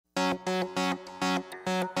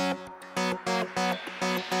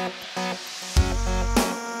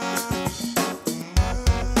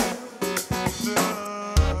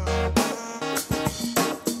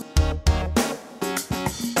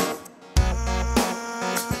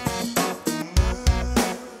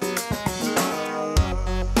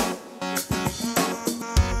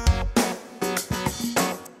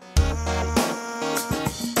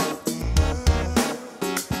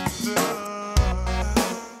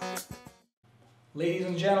Ladies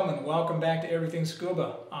and gentlemen, welcome back to Everything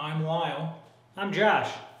Scuba. I'm Lyle. I'm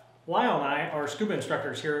Josh. Lyle and I are scuba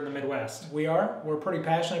instructors here in the Midwest. We're pretty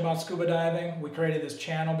passionate about scuba diving. We created this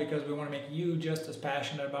channel because we want to make you just as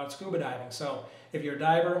passionate about scuba diving. So if you're a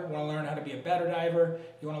diver, want to learn how to be a better diver,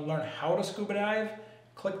 you want to learn how to scuba dive,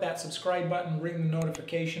 click that subscribe button, ring the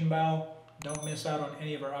notification bell. Don't miss out on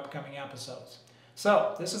any of our upcoming episodes.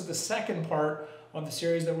 So this is the second part of the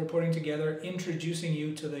series that we're putting together, introducing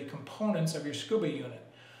you to the components of your scuba unit.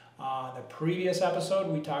 The previous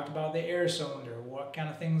episode, we talked about the air cylinder. What kind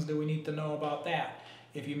of things do we need to know about that?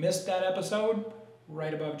 If you missed that episode,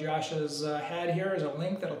 right above Josh's head here is a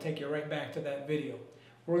link that'll take you right back to that video.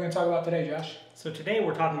 What are we going to talk about today, Josh? So today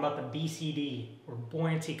we're talking about the BCD, or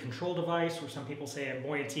Buoyancy Control Device, or some people say a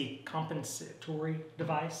Buoyancy Compensatory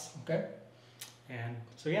Device. Okay. And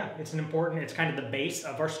so yeah, it's kind of the base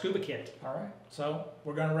of our scuba kit. All right, so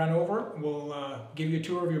we're going to run over. We'll give you a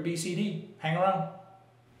tour of your BCD. Hang around.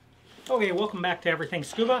 Okay, welcome back to Everything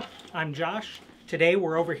Scuba. I'm Josh. Today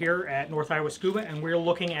we're over here at North Iowa Scuba and we're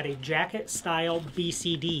looking at a jacket-style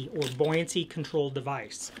BCD, or Buoyancy Control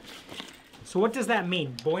Device. So what does that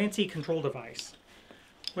mean, Buoyancy Control Device?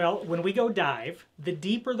 Well, when we go dive, the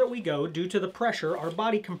deeper that we go, due to the pressure, our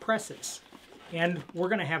body compresses. And we're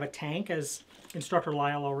going to have a tank, as Instructor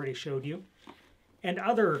Lyle already showed you, and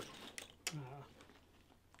other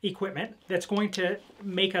equipment that's going to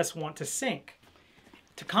make us want to sink.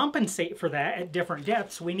 To compensate for that at different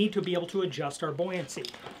depths, we need to be able to adjust our buoyancy.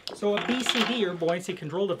 So a BCD, or Buoyancy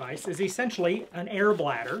Control Device, is essentially an air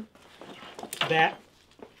bladder that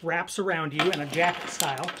wraps around you in a jacket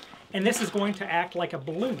style, and this is going to act like a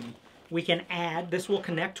balloon. We can add, this will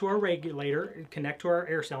connect to our regulator, connect to our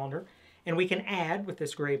air cylinder, and we can add with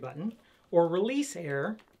this gray button, or release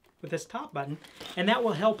air with this top button, and that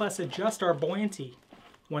will help us adjust our buoyancy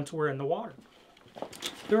once we're in the water.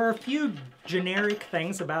 There are a few generic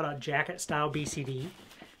things about a jacket-style BCD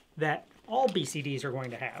that all BCDs are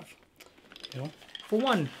going to have. For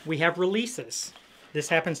one, we have releases. This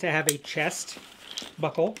happens to have a chest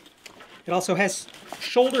buckle. It also has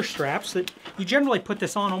shoulder straps that you generally put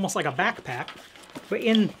this on almost like a backpack, but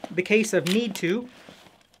in the case of need to,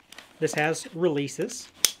 this has releases.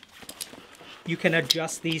 You can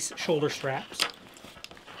adjust these shoulder straps.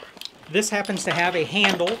 This happens to have a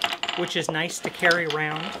handle, which is nice to carry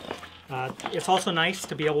around. It's also nice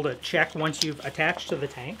to be able to check once you've attached to the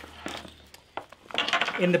tank.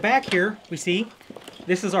 In the back here, we see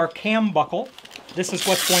this is our cam buckle. This is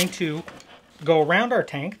what's going to go around our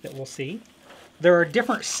tank that we'll see. There are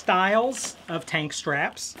different styles of tank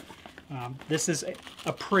straps. This is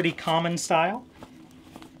a pretty common style.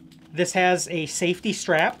 This has a safety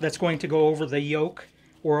strap that's going to go over the yoke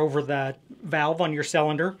or over the valve on your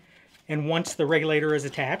cylinder, and once the regulator is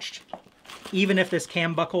attached, even if this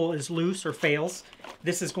cam buckle is loose or fails,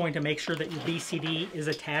 this is going to make sure that your BCD is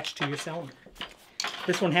attached to your cylinder.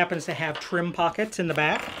 This one happens to have trim pockets in the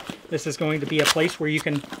back. This is going to be a place where you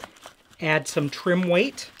can add some trim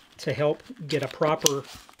weight to help get a proper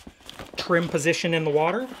trim position in the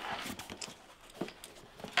water.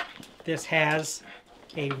 This has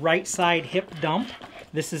a right side hip dump.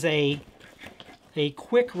 This is a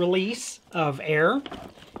quick release of air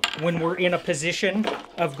when we're in a position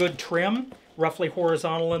of good trim, roughly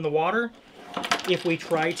horizontal in the water. If we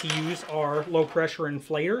try to use our low pressure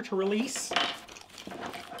inflator to release,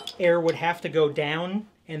 air would have to go down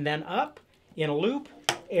and then up in a loop.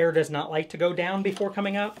 Air does not like to go down before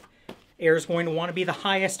coming up. Air is going to want to be the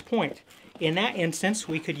highest point. In that instance,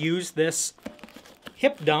 we could use this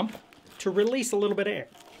hip dump to release a little bit of air.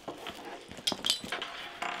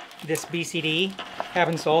 This BCD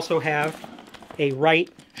happens to also have a right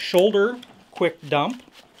shoulder quick dump,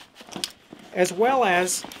 as well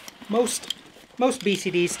as most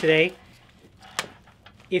BCDs today,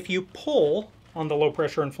 if you pull on the low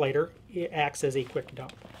pressure inflator, it acts as a quick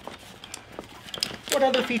dump. What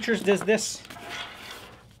other features does this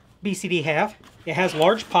BCD have? It has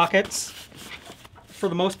large pockets. For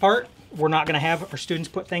the most part, we're not going to have our students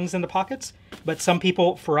put things in the pockets, but some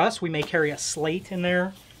people, for us, we may carry a slate in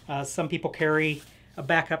there. Some people carry a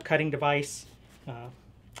backup cutting device,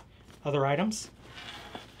 other items.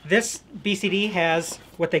 This BCD has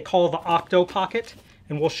what they call the octo pocket,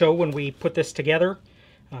 and we'll show when we put this together.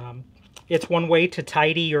 It's one way to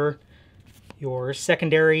tidy your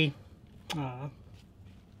secondary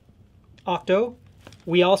octo.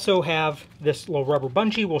 We also have this little rubber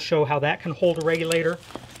bungee. We'll show how that can hold a regulator.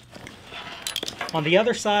 On the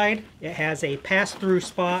other side, it has a pass-through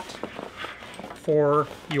spot for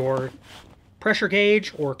your pressure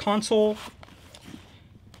gauge or console.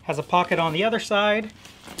 Has a pocket on the other side,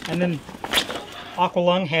 and then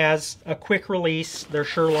Aqualung has a quick release, their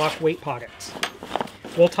Sherlock weight pockets.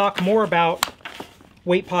 We'll talk more about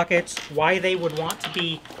weight pockets, why they would want to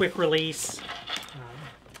be quick release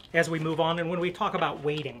as we move on and when we talk about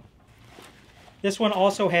weighting. This one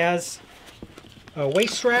also has a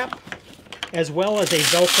waist strap as well as a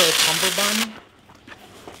Velcro cummerbund.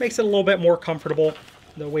 Makes it a little bit more comfortable.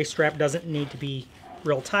 The waist strap doesn't need to be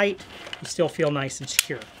real tight. You still feel nice and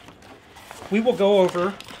secure. We will go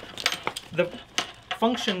over the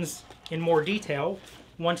functions in more detail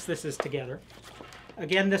once this is together.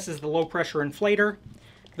 Again, this is the low pressure inflator.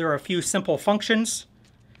 There are a few simple functions.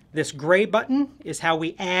 This gray button is how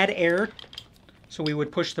we add air. So we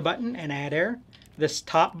would push the button and add air. This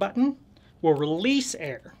top button will release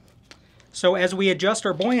air. So as we adjust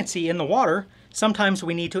our buoyancy in the water, sometimes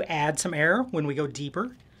we need to add some air when we go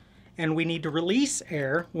deeper, and we need to release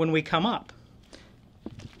air when we come up.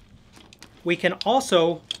 We can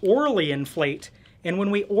also orally inflate, and when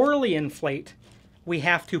we orally inflate, we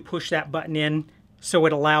have to push that button in so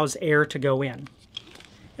it allows air to go in.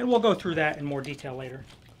 And we'll go through that in more detail later.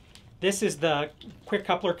 This is the quick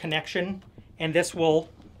coupler connection, and this will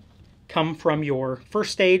come from your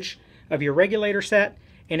first stage of your regulator set,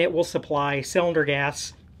 and it will supply cylinder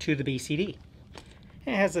gas to the BCD.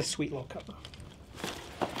 It has a sweet little cover.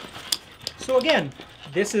 So again,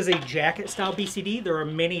 this is a jacket style BCD. There are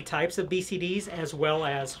many types of BCDs as well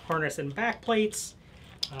as harness and back plates.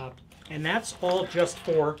 And that's all just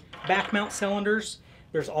for back mount cylinders.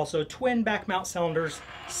 There's also twin back mount cylinders,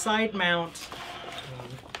 side mount,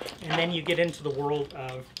 and then you get into the world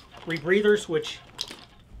of rebreathers, which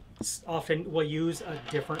often will use a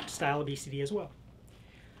different style of BCD as well.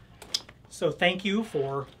 So thank you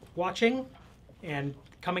for watching, and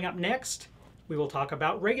coming up next, we will talk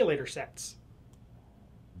about regulator sets.